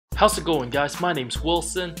How's it going, guys? My name's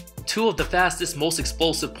Wilson. Two of the fastest, most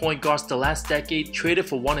explosive point guards the last decade traded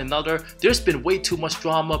for one another. There's been way too much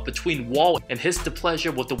drama between Wall and his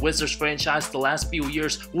displeasure with the Wizards franchise the last few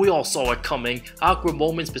years. We all saw it coming. Awkward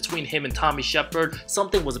moments between him and Tommy Shepard.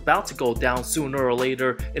 Something was about to go down sooner or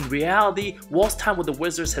later. In reality, Wall's time with the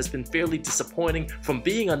Wizards has been fairly disappointing. From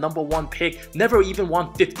being a #1 pick, never even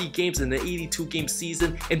won 50 games in an 82-game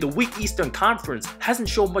season, in the weak Eastern Conference, hasn't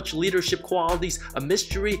shown much leadership qualities, a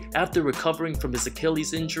mystery after recovering from his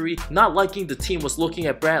Achilles injury. Not liking the team was looking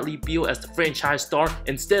at Bradley Beal as the franchise star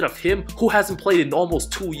instead of him, who hasn't played in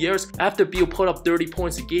almost 2 years. After Beal put up 30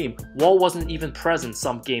 points a game, Wall wasn't even present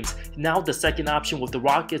some games. Now the second option with the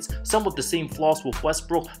Rockets, some of the same flaws with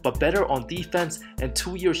Westbrook, but better on defense and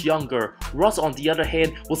 2 years younger. Russ, on the other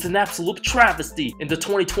hand, was an absolute travesty in the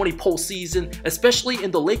 2020 postseason, especially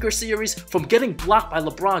in the Lakers series. From getting blocked by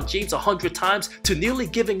LeBron James 100 times to nearly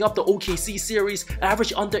giving up the OKC series,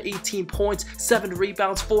 averaged under 18 points, 7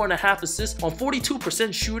 rebounds, 4.5 assists on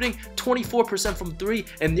 42% shooting, 24% from 3,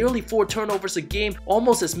 and nearly 4 turnovers a game,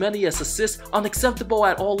 almost as many as assists. Unacceptable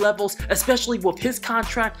at all levels, especially with his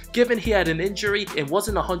contract, given he had an injury and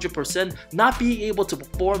wasn't 100%, not being able to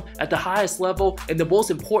perform at the highest level in the most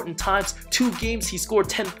important times. 2 games he scored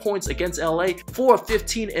 10 points against LA, 4 of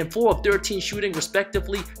 15 and 4 of 13 shooting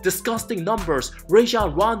respectively. Disgusting numbers.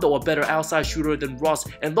 Rajon Rondo, a better outside shooter than Russ,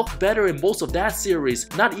 and looked better in most of that series.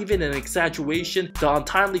 Not even an exaggeration. The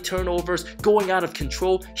untimely turnovers going out of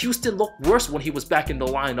control. Houston looked worse when he was back in the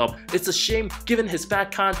lineup. It's a shame given his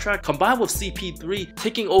fat contract, combined with CP3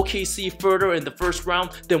 taking OKC further in the first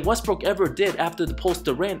round than Westbrook ever did after the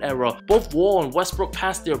post-Durant era. Both Wall and Westbrook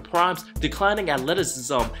passed their primes, declining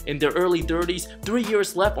athleticism in their early 30s. 3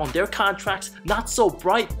 years left on their contracts, not so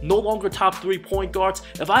bright, no longer top 3 point guards.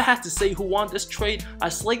 If I had to say who won this trade, I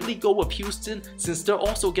slightly go with Houston, since they're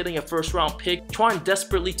also getting a first round pick, trying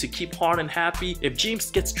desperately to keep Harden happy. If James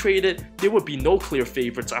gets traded, there would be no clear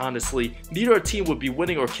favorites, honestly. Neither team would be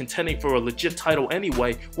winning or contending for a legit title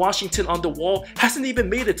anyway. Washington under Wall hasn't even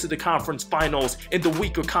made it to the conference finals in the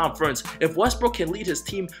weaker conference. If Westbrook can lead his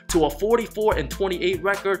team to a 44-28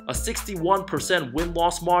 record, a 61%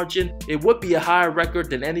 win-loss margin, it would be a higher record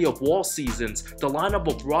than any of Wall's seasons. The lineup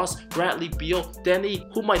of Russ, Bradley Beal, Denny,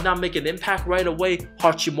 who might not make an impact right away,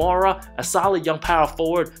 Hachimura, a solid young power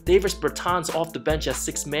forward, Davis Bertans off the bench as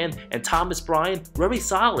 6th man, and Thomas Bryant, very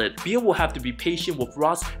solid. Beal will have to be patient with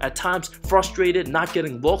Russ, at times frustrated not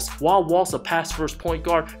getting looks, while Wall's a pass-first point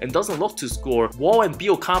guard and doesn't look to score. Wall and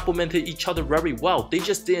Beal complemented each other very well. They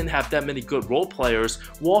just didn't have that many good role players.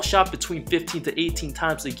 Wall shot between 15 to 18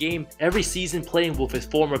 times a game every season playing with his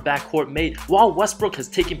former backcourt mate, while Westbrook has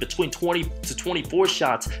taken between 20 to 24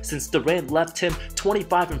 shots since Durant left him,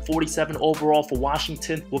 25 and 47 overall for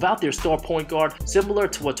Washington without their star point guard. Similar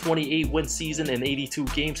to a 28-win season in 82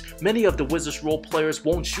 games, many of the Wizards role players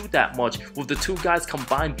won't shoot that much, with the two guys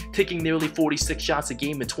combined taking nearly 46 shots a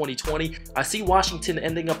game in 2020. I see Washington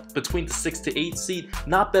ending up between the 6 to 8 seed,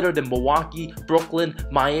 not better than Milwaukee, Brooklyn,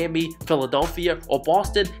 Miami, Philadelphia, or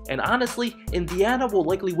Boston, and honestly, Indiana will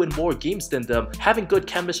likely win more games than them, having good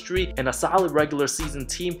chemistry and a solid regular season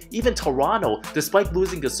team. Even Toronto, despite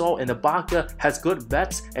losing Gasol and Ibaka, has good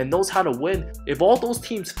vets and knows how to win. If all those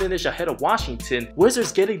teams finish ahead of Washington,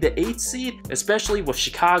 Wizards getting the 8th seed, especially with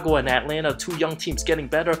Chicago and Atlanta, 2 young teams getting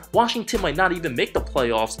better, Washington might not even make the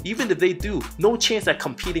playoffs. Even if they do, no chance at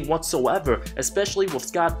competing whatsoever, especially with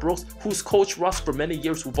Scott Brooks, who's coached Russ for many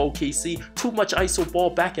years with OKC. Too much ISO ball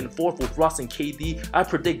back and forth with Russ and KD. I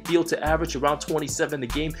predict Beal to average around 27 a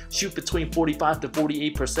game, shoot between 45 to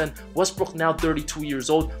 48%. Westbrook, now 32 years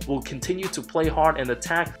old, will continue to play hard and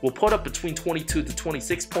attack, will put up between 22 to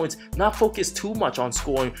 26 points, not focus too much on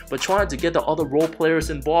scoring, but trying to get the other role players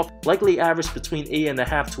involved, likely average between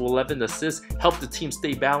 8.5 to 11 assists, help the team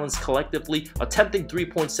stay balanced collectively, attempting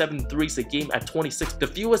 3.7 threes a game at 26, the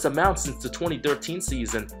fewest amount since the 2013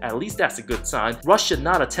 season. At least that's a good sign. Russ should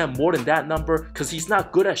not attempt more than that number because he's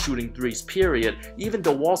not good at shooting threes, period. Even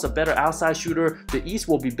though Wall's a better outside shooter, the East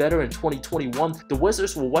will be better in 2021. The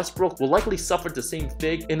Wizards with Westbrook will likely suffer the same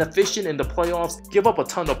fate, inefficient in the playoffs, give up a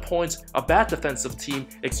ton of points, a bad defensive team,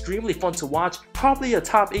 extremely fun to watch, probably a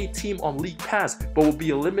top 8 team on League Pass, but will be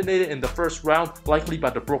eliminated in the first round, likely by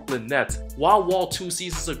the Brooklyn Nets. While Wall Wall 2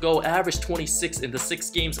 seasons ago averaged 26 in the 6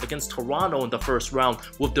 games against Toronto in the first round,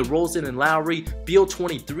 with DeRozan and Lowry. Beal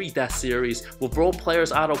 23 that series, with role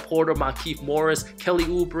players Otto Porter, Markieff Morris, Kelly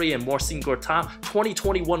Oubre, and Marcin Gortat.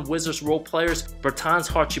 2021 Wizards role players Bertans,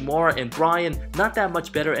 Hachimura, and Bryan, not that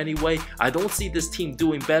much better anyway. I don't see this team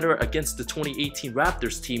doing better against the 2018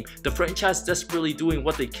 Raptors team. The franchise desperately doing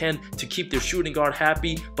what they can to keep their shooting guard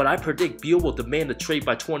happy, but I predict Beal will demand a trade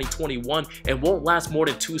by 2021 and won't last more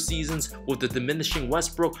than 2 seasons with the diminishing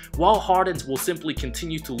Westbrook, while Harden will simply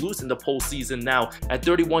continue to lose in the postseason now. At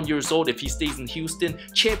 31 years old, if he stays in Houston,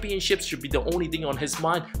 championships should be the only thing on his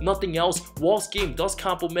mind, nothing else. Wall's game does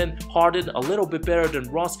complement Harden a little bit better than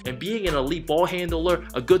Russ, and being an elite ball handler,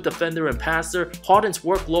 a good defender and passer, Harden's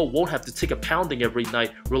workload won't have to take a pounding every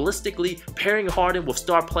night. Realistically, pairing Harden with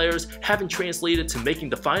star players haven't translated to making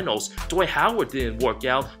the finals. Dwight Howard didn't work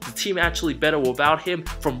out, the team actually better without him.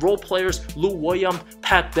 From role players, Lou Williams,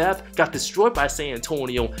 Pat Bev got destroyed by San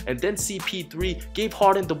Antonio, and then CP3 gave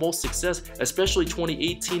Harden the most success, especially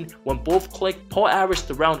 2018 when both clicked. Paul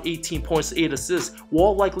averaged around 18 points, 8 assists.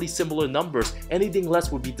 Wall likely similar numbers, anything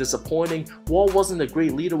less would be disappointing. Wall wasn't a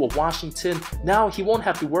great leader with Washington, now he won't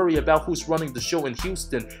have to worry about who's running the show in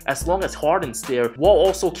Houston as long as Harden's there. Wall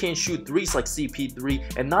also can't shoot threes like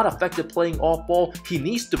CP3 and not effective playing off ball. He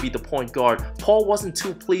needs to be the point guard. Paul wasn't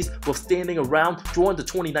too pleased with standing around during the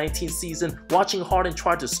 2019 season, watching Harden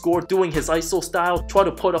try to score, doing his ISO style, try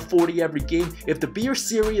to put up 40 every game. If the beer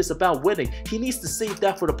series is about winning, he needs to save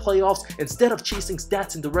that for the playoffs instead of chasing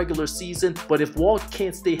stats in the regular season. But if Wall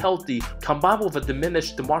can't stay healthy, combined with a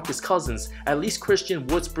diminished DeMarcus Cousins, at least Christian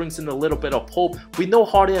Woods brings in a little bit of hope. We know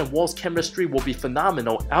Harden and Wall's chemistry will be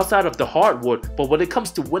phenomenal outside of the hardwood, but when it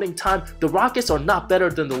comes to winning time, the Rockets are not better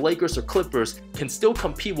than the Lakers or Clippers, can still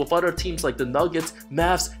compete with other teams like the Nuggets,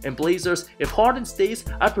 Mavs, and Blazers. If Harden stays,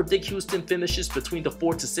 I predict Houston finishes between the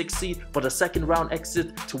 4 to 6 seed, but a second round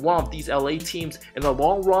exit to one of these LA teams. In the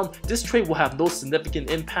long run, this trade will have no significant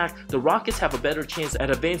impact. The Rockets have a better chance at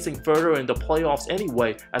advancing further in the playoffs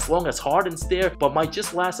anyway, as long as Harden's there, but might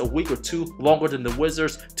just last a week or two longer than the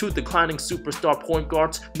Wizards. 2 declining superstar point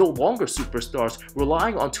guards, no longer superstars,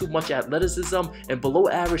 relying on too much athleticism and below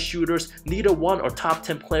average shooters. Neither one are top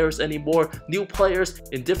 10 players anymore. New players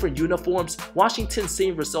in different uniforms. Washington,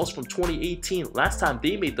 same results from 2018, last time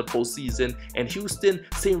they made the postseason, and Houston,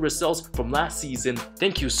 same results from last season.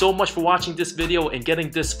 Thank you so much for watching this video and getting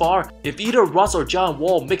this far. If either Russ or John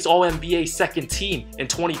Wall makes All-NBA second team in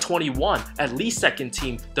 2021, at least second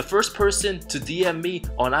team, the first person to DM me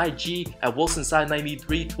on IG at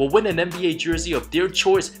WilsonSide93 will win an NBA jersey of their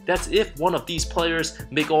choice. That's if one of these players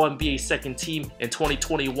make All-NBA second team in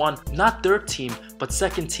 2021. Not third team, but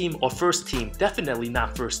second team or first team. Definitely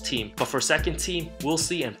not first team, but for second team, we'll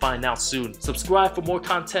see and find out soon. Subscribe for more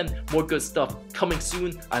content, more good stuff coming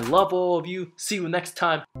soon. I love all of you. See you next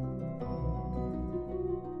time.